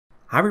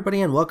Hi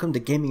everybody and welcome to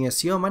Gaming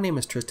SEO. My name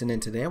is Tristan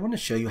and today I want to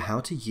show you how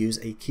to use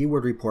a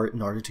keyword report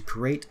in order to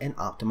create and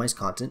optimize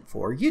content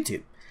for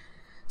YouTube.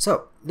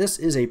 So this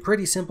is a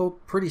pretty simple,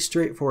 pretty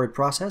straightforward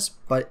process,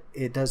 but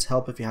it does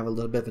help if you have a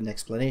little bit of an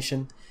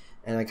explanation,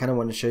 and I kind of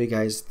want to show you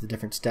guys the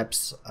different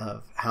steps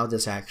of how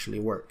this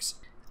actually works.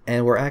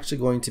 And we're actually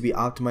going to be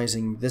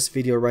optimizing this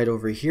video right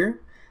over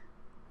here.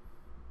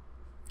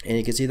 And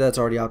you can see that it's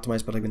already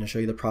optimized, but I'm going to show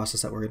you the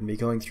process that we're going to be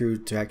going through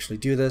to actually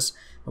do this.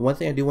 And one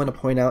thing I do want to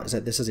point out is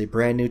that this is a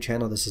brand new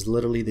channel. This is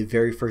literally the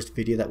very first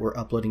video that we're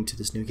uploading to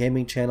this new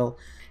gaming channel.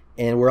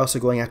 And we're also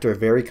going after a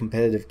very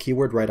competitive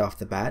keyword right off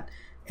the bat.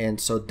 And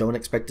so don't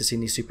expect to see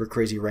any super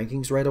crazy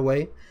rankings right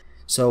away.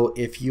 So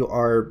if you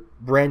are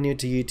brand new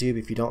to YouTube,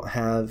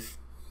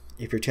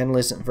 if your channel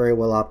isn't very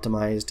well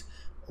optimized,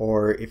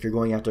 or if you're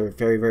going after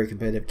very, very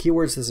competitive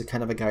keywords, this is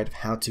kind of a guide of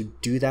how to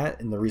do that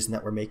and the reason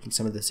that we're making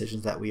some of the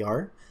decisions that we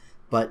are.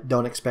 But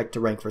don't expect to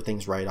rank for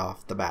things right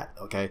off the bat,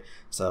 okay?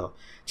 So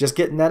just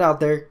getting that out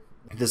there.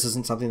 This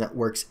isn't something that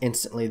works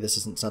instantly. This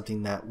isn't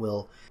something that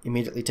will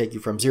immediately take you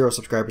from 0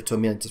 subscribers to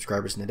 1 million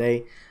subscribers in a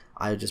day.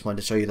 I just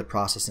wanted to show you the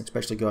process, and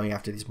especially going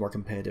after these more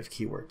competitive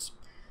keywords.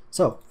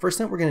 So first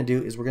thing we're going to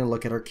do is we're going to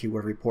look at our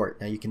keyword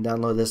report. Now you can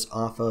download this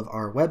off of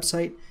our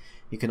website.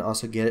 You can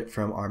also get it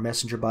from our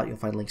messenger bot. You'll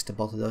find links to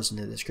both of those in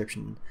the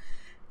description.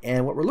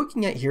 And what we're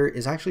looking at here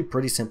is actually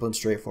pretty simple and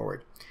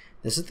straightforward.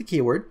 This is the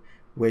keyword,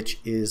 which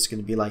is going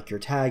to be like your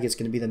tag. It's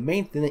going to be the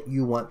main thing that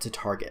you want to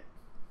target.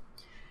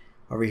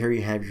 Over here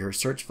you have your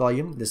search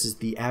volume. This is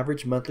the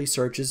average monthly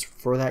searches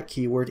for that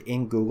keyword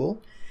in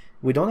Google.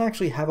 We don't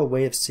actually have a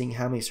way of seeing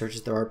how many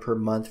searches there are per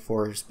month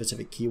for a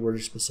specific keyword or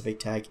specific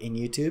tag in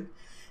YouTube.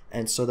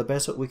 And so the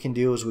best what we can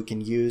do is we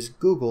can use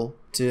Google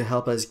to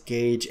help us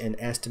gauge and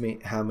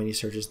estimate how many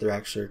searches there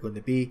actually are going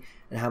to be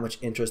and how much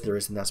interest there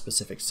is in that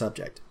specific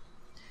subject.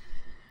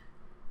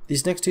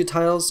 These next two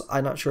tiles,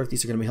 I'm not sure if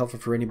these are going to be helpful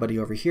for anybody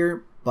over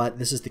here, but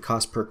this is the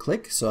cost per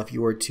click. So if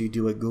you were to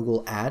do a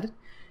Google ad,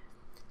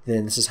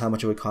 then this is how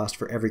much it would cost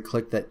for every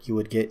click that you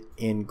would get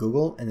in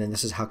Google. And then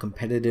this is how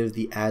competitive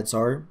the ads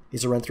are.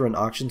 These are run through an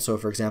auction. So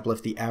for example,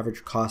 if the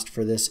average cost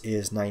for this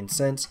is 9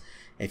 cents,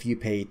 if you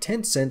pay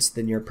 10 cents,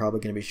 then you're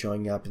probably going to be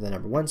showing up in the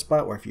 #1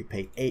 spot, or if you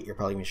pay 8, you're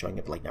probably going to be showing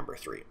up like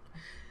 #3.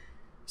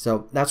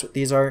 So that's what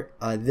these are.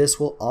 This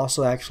will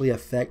also actually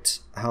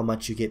affect how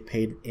much you get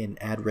paid in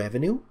ad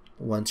revenue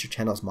once your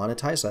channel is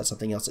monetized. So that's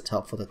something else that's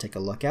helpful to take a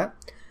look at.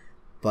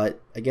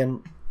 But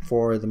again,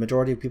 for the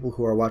majority of people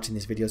who are watching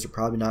these videos, are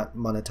probably not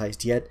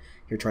monetized yet.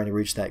 You're trying to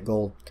reach that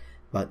goal,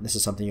 but this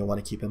is something you'll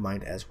want to keep in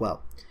mind as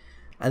well.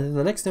 And then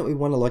the next thing we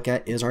want to look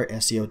at is our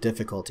SEO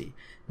difficulty.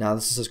 Now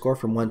this is a score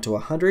from 1 to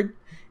 100.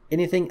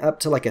 Anything up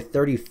to like a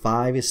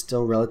 35 is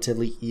still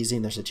relatively easy,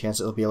 and there's a chance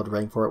that you'll be able to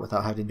rank for it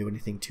without having to do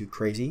anything too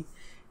crazy.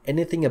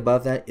 Anything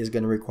above that is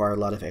going to require a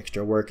lot of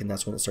extra work, and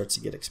that's when it starts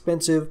to get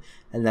expensive,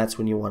 and that's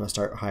when you want to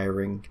start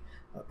hiring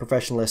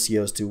professional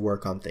SEOs to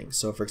work on things.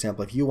 So for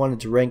example, if you wanted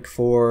to rank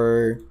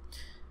for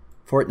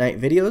Fortnite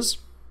videos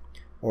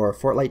or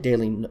Fortnite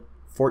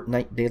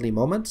daily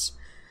moments,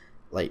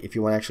 like if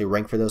you want to actually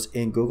rank for those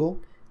in Google,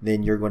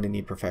 then you're going to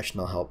need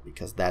professional help,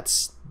 because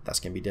that's going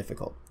to be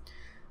difficult.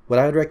 What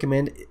I would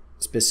recommend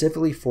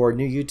specifically for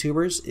new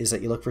YouTubers is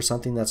that you look for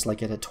something that's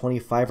like at a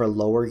 25 or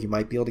lower. You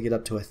might be able to get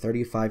up to a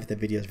 35 if the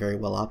video is very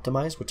well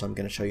optimized, which I'm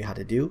going to show you how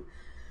to do.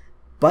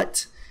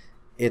 But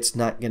it's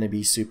not going to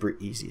be super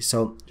easy.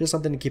 So just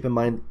something to keep in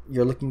mind.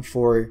 You're looking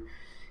for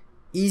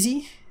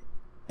easy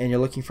and you're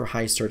looking for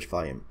high search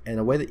volume. And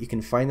a way that you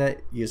can find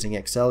that using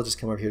Excel, just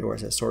come over here to where it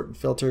says sort and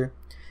filter,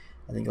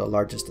 and then go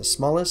largest to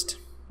smallest.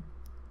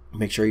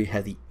 Make sure you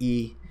have the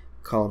E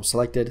column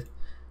selected.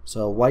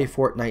 So why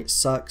Fortnite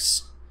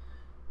sucks,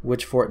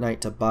 which Fortnite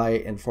to buy,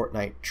 and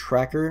Fortnite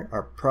tracker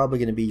are probably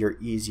going to be your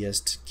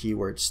easiest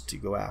keywords to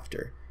go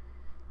after.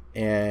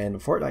 And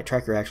Fortnite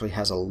tracker actually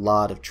has a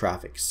lot of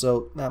traffic,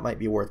 so that might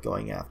be worth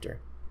going after.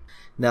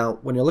 Now,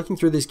 when you're looking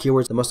through these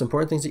keywords, the most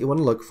important things that you want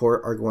to look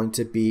for are going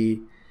to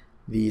be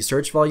the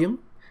search volume.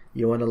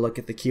 You want to look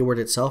at the keyword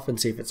itself and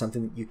see if it's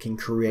something that you can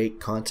create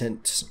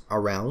content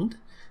around.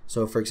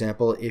 So for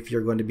example, if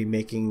you're going to be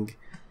making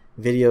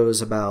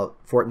videos about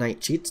Fortnite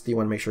cheats, you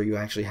want to make sure you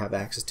actually have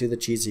access to the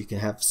cheats, so you can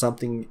have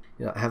something,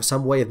 have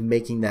some way of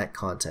making that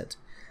content.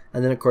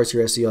 And then of course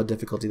your SEO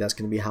difficulty, that's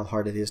going to be how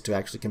hard it is to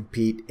actually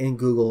compete in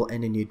Google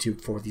and in YouTube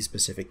for these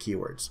specific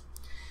keywords.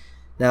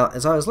 Now,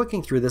 as I was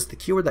looking through this, the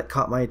keyword that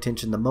caught my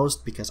attention the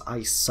most, because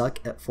I suck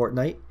at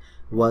Fortnite,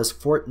 was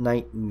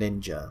Fortnite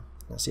Ninja.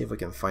 Let's see if we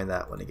can find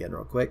that one again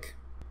real quick.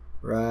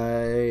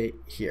 Right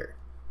here.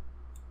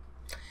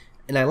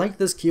 And I like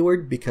this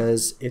keyword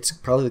because it's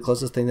probably the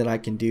closest thing that I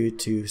can do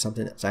to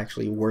something that's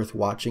actually worth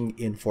watching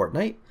in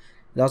Fortnite.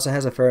 It also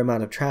has a fair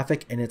amount of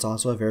traffic, and it's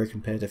also a very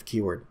competitive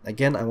keyword.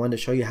 Again, I wanted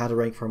to show you how to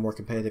rank for a more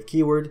competitive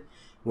keyword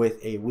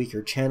with a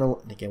weaker channel.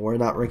 And again, we're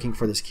not ranking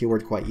for this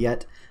keyword quite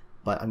yet,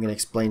 but I'm going to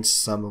explain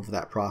some of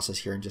that process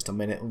here in just a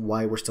minute and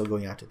why we're still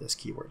going after this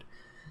keyword.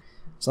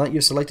 So now that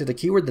you've selected a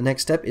keyword, the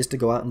next step is to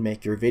go out and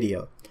make your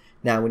video.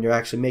 Now, when you're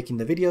actually making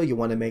the video, you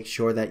want to make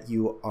sure that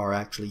you are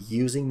actually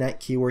using that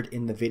keyword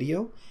in the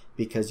video.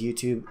 because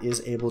YouTube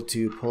is able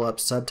to pull up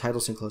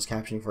subtitles and closed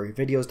captioning for your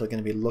videos. They're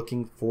going to be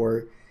looking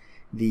for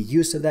the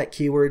use of that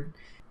keyword.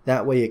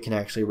 That way it can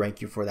actually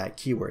rank you for that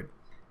keyword.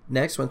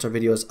 Next, once our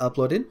video is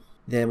uploaded,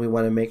 then we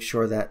want to make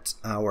sure that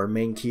our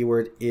main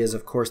keyword is,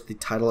 of course, the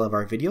title of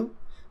our video,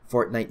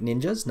 Fortnite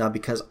Ninjas. Now,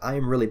 because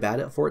I'm really bad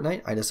at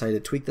Fortnite, I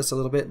decided to tweak this a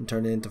little bit and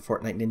turn it into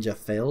Fortnite Ninja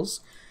Fails.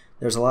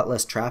 There's a lot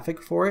less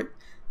traffic for it,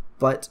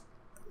 but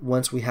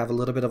once we have a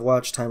little bit of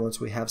watch time, once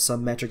we have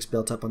some metrics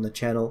built up on the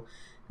channel,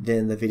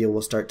 then the video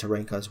will start to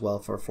rank as well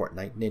for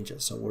Fortnite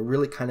Ninja. So we're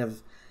really kind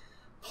of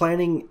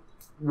planning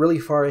really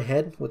far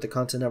ahead with the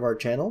content of our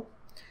channel.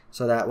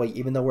 So that way,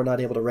 even though we're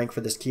not able to rank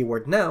for this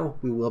keyword now,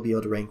 we will be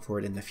able to rank for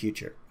it in the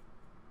future.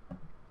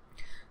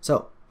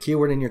 So,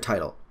 keyword in your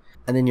title.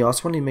 And then you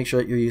also want to make sure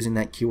that you're using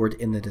that keyword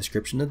in the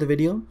description of the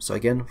video. So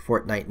again,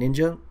 Fortnite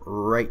Ninja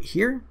right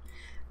here.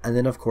 And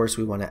then of course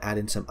we want to add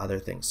in some other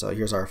things. So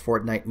here's our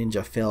Fortnite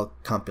Ninja fail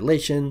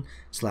compilation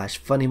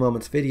 / funny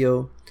moments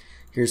video.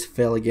 Here's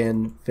fail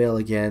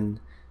again,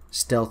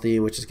 stealthy,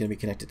 which is going to be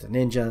connected to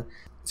Ninja.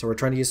 So we're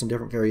trying to use some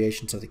different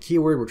variations of the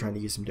keyword. We're trying to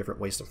use some different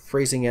ways of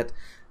phrasing it.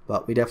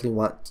 But we definitely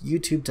want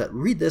YouTube to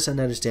read this and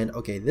understand,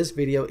 okay, this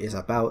video is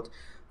about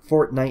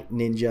Fortnite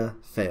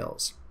Ninja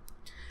fails.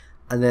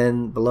 And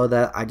then below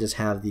that, I just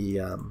have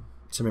the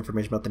some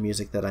information about the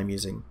music that I'm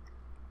using.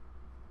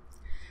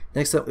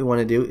 Next up we want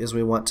to do is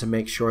we want to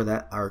make sure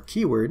that our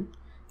keyword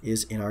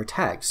is in our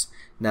tags.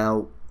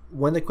 Now,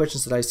 one of the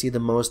questions that I see the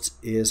most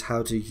is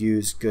how to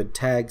use good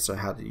tags or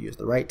how to use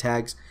the right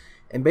tags.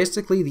 And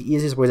basically the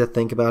easiest way to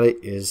think about it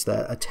is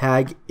that a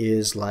tag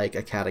is like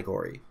a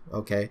category,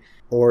 okay,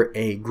 or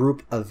a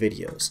group of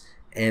videos.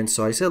 And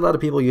so I see a lot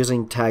of people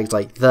using tags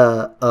like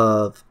the,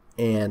 of,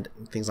 and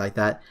things like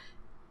that.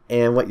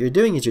 And what you're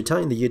doing is you're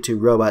telling the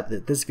YouTube robot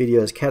that this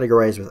video is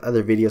categorized with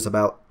other videos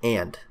about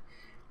and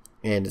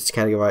it's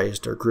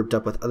categorized or grouped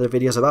up with other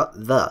videos about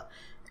the.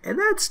 And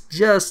that's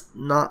just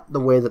not the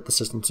way that the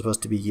system's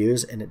supposed to be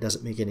used, and it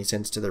doesn't make any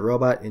sense to the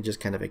robot and just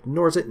kind of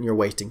ignores it, and you're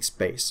wasting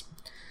space.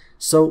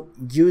 So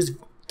use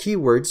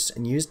keywords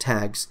and use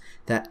tags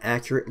that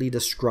accurately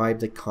describe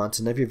the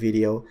content of your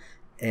video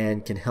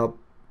and can help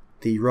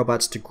the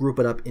robots to group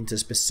it up into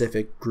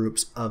specific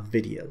groups of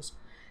videos.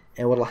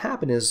 And what will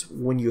happen is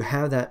when you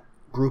have that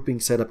grouping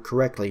set up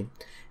correctly,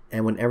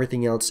 and when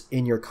everything else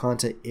in your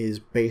content is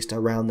based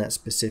around that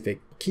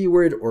specific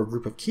keyword or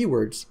group of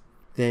keywords,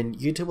 then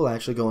YouTube will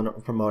actually go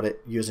and promote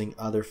it using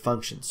other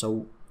functions.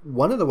 So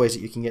one of the ways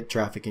that you can get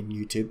traffic in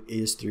YouTube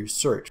is through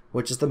search,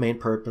 which is the main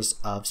purpose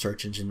of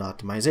search engine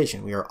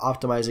optimization. We are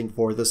optimizing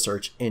for the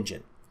search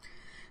engine.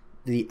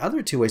 The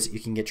other two ways that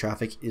you can get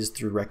traffic is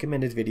through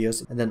recommended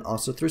videos and then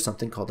also through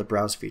something called the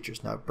browse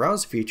features. Now,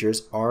 browse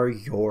features are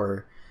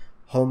your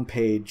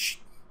homepage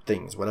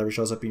things. Whatever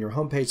shows up in your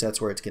homepage, that's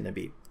where it's going to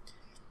be.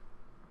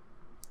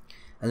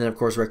 And then of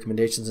course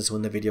recommendations is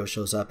when the video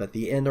shows up at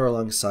the end or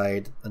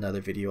alongside another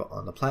video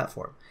on the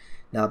platform.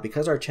 Now,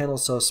 because our channel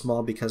is so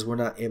small, because we're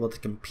not able to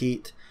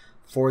compete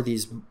for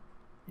these,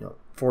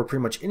 for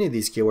pretty much any of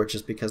these keywords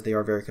just because they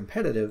are very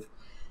competitive,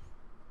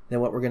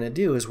 then what we're going to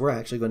do is we're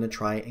actually going to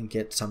try and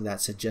get some of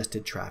that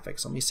suggested traffic.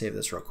 So let me save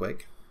this real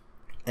quick.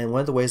 And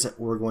one of the ways that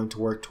we're going to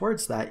work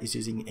towards that is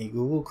using a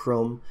Google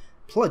Chrome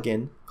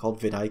plugin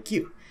called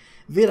vidIQ.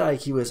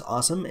 vidIQ is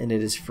awesome and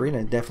it is free, and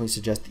I definitely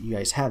suggest that you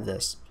guys have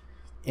this.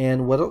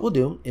 And what it will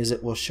do is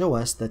it will show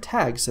us the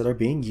tags that are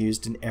being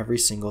used in every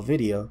single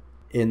video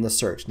in the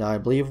search. Now, I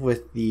believe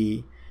with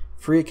the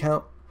free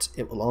account,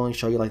 it will only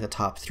show you like the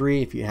top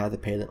 3. If you have the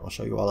paid, it will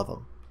show you all of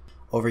them.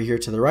 Over here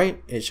to the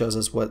right, it shows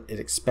us what it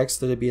expects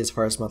there to be as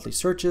far as monthly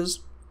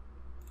searches,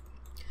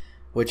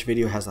 which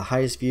video has the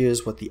highest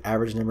views, what the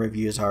average number of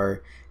views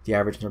are, the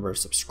average number of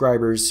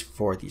subscribers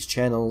for these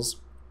channels,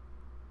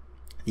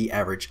 the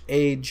average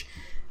age,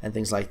 and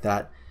things like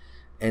that.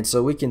 And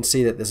so we can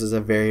see that this is a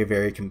very,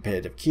 very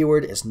competitive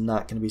keyword. It's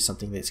not going to be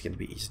something that's going to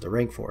be easy to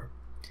rank for.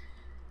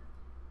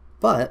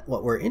 But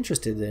what we're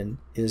interested in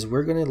is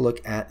we're going to look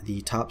at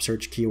the top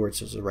search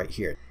keywords, which is right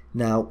here.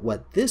 Now,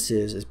 what this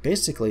is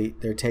basically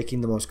they're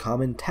taking the most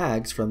common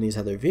tags from these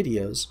other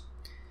videos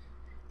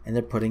and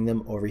they're putting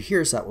them over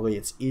here, so that way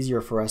it's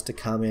easier for us to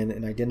come in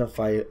and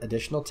identify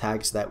additional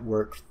tags that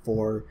work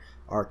for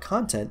our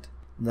content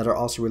and that are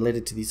also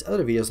related to these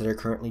other videos that are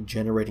currently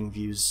generating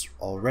views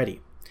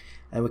already.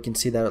 And we can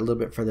see that a little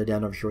bit further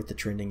down over here with the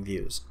trending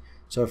views.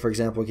 So for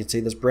example, we can see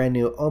this brand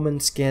new Omen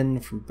skin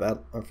from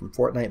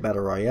Fortnite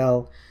Battle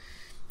Royale.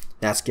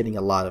 That's getting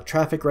a lot of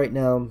traffic right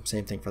now.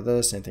 Same thing for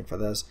this, same thing for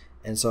this.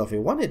 And so if we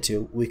wanted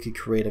to, we could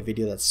create a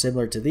video that's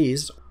similar to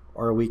these,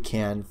 or we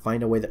can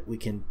find a way that we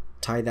can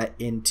tie that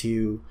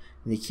into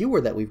the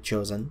keyword that we've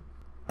chosen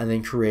and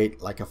then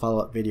create like a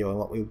follow-up video. And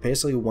what we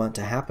basically want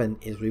to happen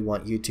is we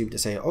want YouTube to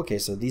say, okay,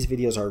 so these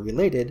videos are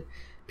related.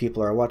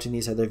 People are watching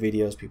these other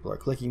videos, people are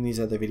clicking these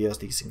other videos,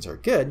 these things are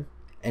good,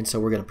 and so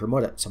we're going to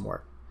promote it some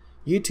more.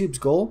 YouTube's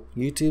goal,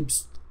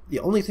 the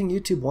only thing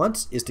YouTube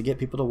wants is to get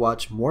people to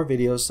watch more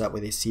videos so that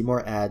way they see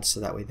more ads, so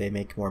that way they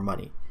make more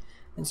money.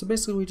 And so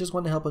basically we just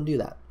want to help them do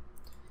that.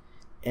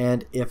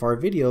 And if our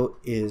video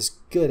is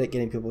good at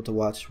getting people to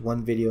watch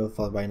one video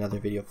followed by another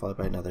video followed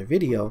by another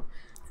video,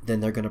 then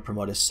they're going to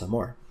promote us some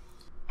more.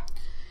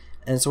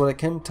 And so when it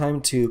came time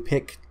to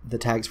pick the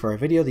tags for our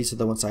video, these are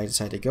the ones I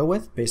decided to go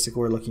with. Basically,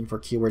 we're looking for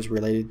keywords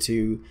related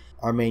to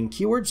our main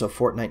keywords, so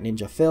Fortnite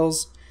Ninja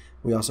fails.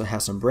 We also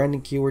have some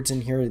branding keywords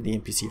in here, the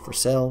NPC for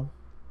sale.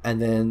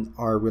 And then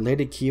our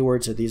related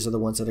keywords, so these are the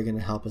ones that are going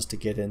to help us to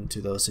get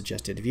into those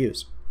suggested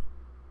views.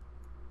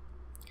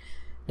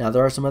 Now,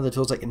 there are some other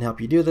tools that can help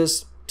you do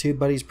this.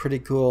 TubeBuddy's pretty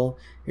cool.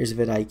 Here's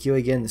vidIQ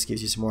again. This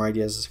gives you some more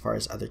ideas as far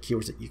as other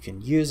keywords that you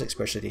can use,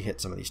 especially to hit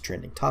some of these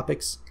trending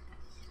topics,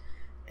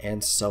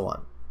 and so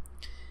on.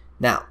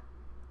 Now,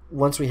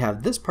 once we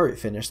have this part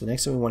finished, the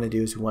next thing we want to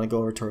do is we want to go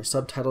over to our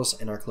subtitles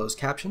and our closed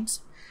captions.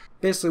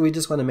 Basically, we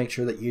just want to make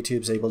sure that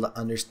YouTube's able to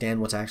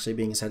understand what's actually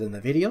being said in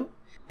the video.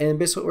 And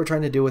basically what we're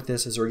trying to do with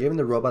this is we're giving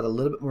the robot a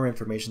little bit more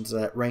information so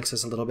that it ranks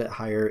us a little bit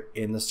higher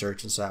in the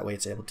search, and so that way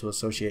it's able to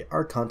associate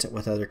our content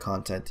with other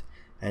content,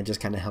 and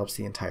just kind of helps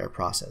the entire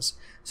process.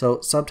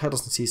 So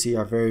subtitles and CC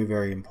are very,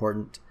 very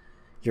important.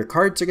 Your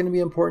cards are going to be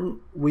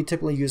important. We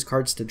typically use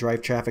cards to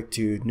drive traffic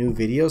to new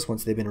videos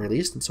once they've been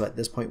released, and so at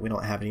this point we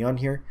don't have any on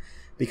here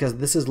because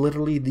this is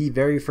literally the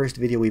very first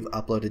video we've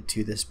uploaded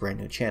to this brand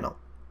new channel.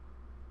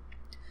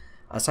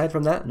 Aside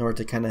from that, in order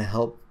to kind of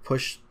help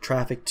push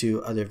traffic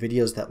to other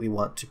videos that we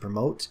want to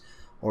promote,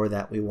 or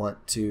that we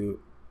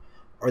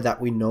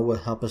know will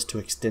help us to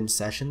extend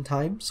session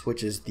times,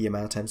 which is the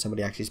amount of time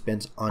somebody actually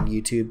spends on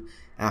YouTube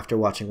after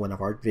watching one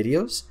of our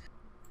videos,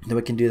 then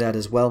we can do that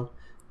as well.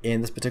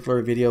 In this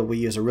particular video, we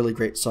use a really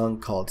great song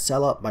called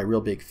Sellout by Real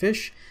Big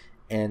Fish,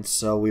 and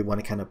so we want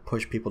to kind of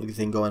push people to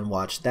then go and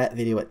watch that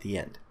video at the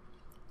end.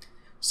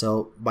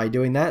 So by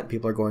doing that,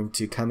 people are going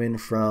to come in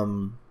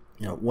from,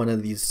 you know, one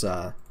of these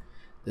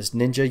this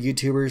ninja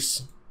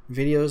YouTuber's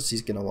videos.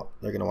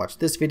 They're gonna watch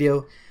this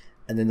video,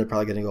 and then they're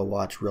probably gonna go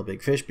watch Real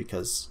Big Fish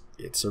because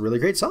it's a really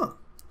great song.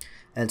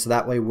 And so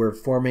that way we're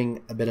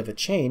forming a bit of a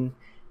chain,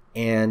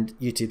 and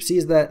YouTube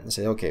sees that and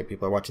say, okay,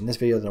 people are watching this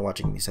video, they're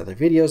watching these other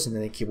videos, and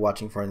then they keep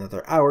watching for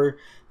another hour,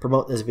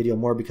 promote this video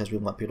more because we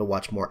want people to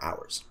watch more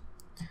hours.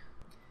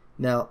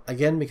 Now,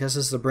 again, because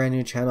this is a brand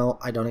new channel,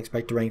 I don't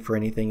expect to rank for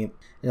anything, and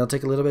it'll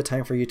take a little bit of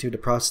time for YouTube to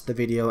process the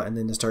video and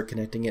then to start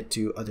connecting it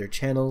to other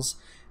channels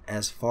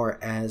as far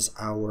as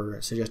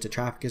our suggested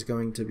traffic is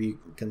going to be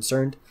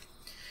concerned.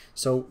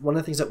 So one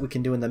of the things that we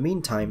can do in the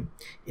meantime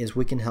is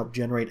we can help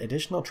generate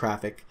additional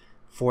traffic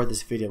for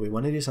this video. We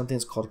want to do something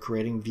that's called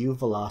creating view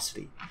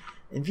velocity.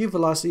 And view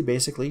velocity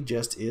basically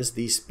just is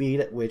the speed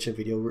at which a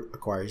video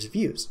acquires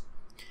views.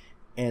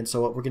 And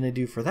so what we're going to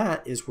do for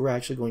that is we're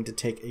actually going to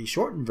take a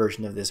shortened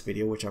version of this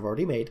video, which I've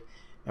already made,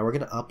 and we're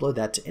going to upload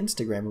that to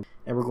Instagram.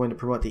 And we're going to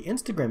promote the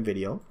Instagram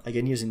video,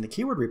 again using the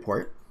keyword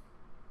report,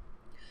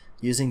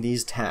 using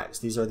these tags.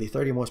 These are the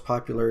 30 most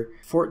popular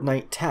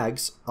Fortnite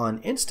tags on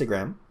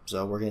Instagram.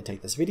 So we're going to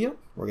take this video,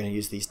 we're going to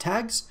use these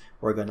tags,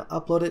 we're going to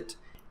upload it,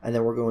 and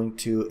then we're going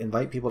to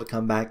invite people to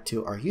come back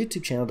to our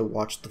YouTube channel to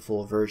watch the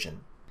full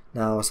version.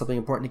 Now, something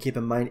important to keep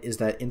in mind is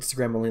that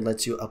Instagram only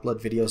lets you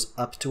upload videos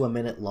up to a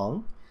minute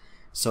long.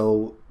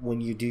 So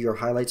when you do your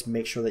highlights,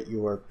 make sure that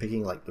you are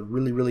picking like the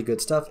really, really good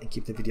stuff and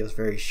keep the videos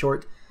very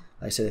short.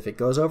 Like I said, if it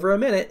goes over a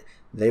minute,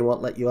 they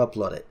won't let you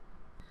upload it.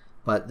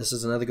 But this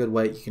is another good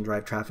way you can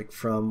drive traffic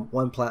from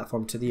one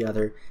platform to the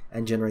other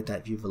and generate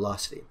that view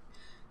velocity.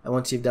 And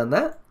once you've done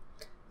that,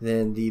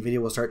 then the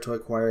video will start to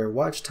acquire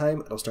watch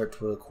time, it'll start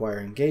to acquire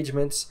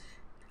engagements,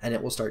 and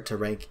it will start to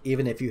rank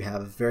even if you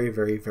have very,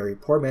 very, very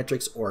poor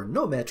metrics or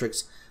no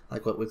metrics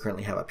like what we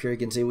currently have up here. You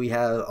can see we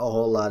have a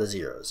whole lot of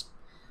zeros.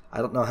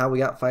 I don't know how we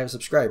got 5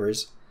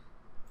 subscribers,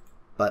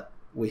 but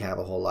we have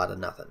a whole lot of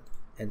nothing.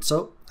 And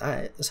so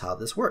that is how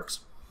this works.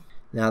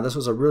 Now, this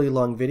was a really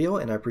long video,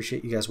 and I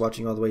appreciate you guys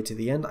watching all the way to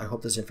the end. I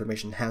hope this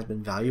information has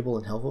been valuable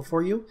and helpful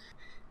for you.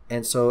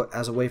 And so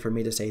as a way for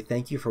me to say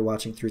thank you for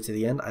watching through to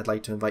the end, I'd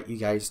like to invite you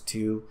guys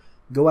to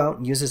go out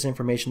and use this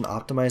information to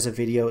optimize a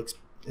video,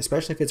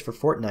 especially if it's for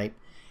Fortnite.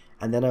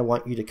 And then I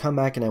want you to come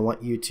back and I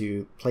want you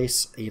to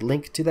place a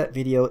link to that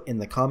video in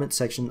the comment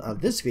section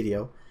of this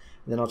video.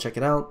 And then I'll check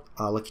it out.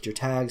 I'll look at your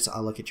tags.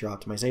 I'll look at your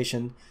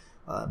optimization.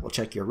 We'll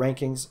check your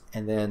rankings,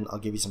 and then I'll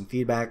give you some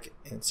feedback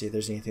and see if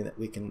there's anything that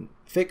we can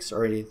fix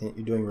or anything that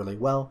you're doing really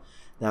well.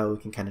 Now we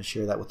can kind of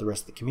share that with the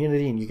rest of the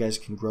community, and you guys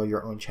can grow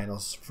your own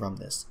channels from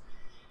this.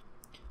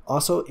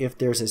 Also, if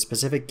there's a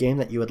specific game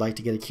that you would like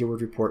to get a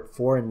keyword report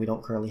for and we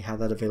don't currently have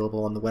that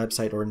available on the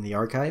website or in the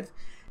archive,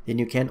 then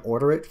you can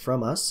order it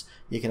from us.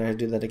 You can either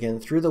do that again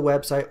through the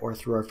website or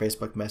through our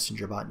Facebook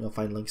Messenger bot, and you'll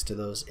find links to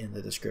those in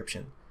the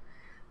description.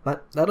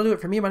 But that'll do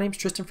it for me. My name's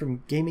Tristan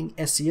from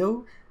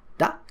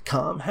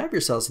GamingSEO.com. Have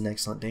yourselves an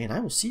excellent day, and I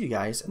will see you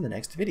guys in the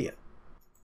next video.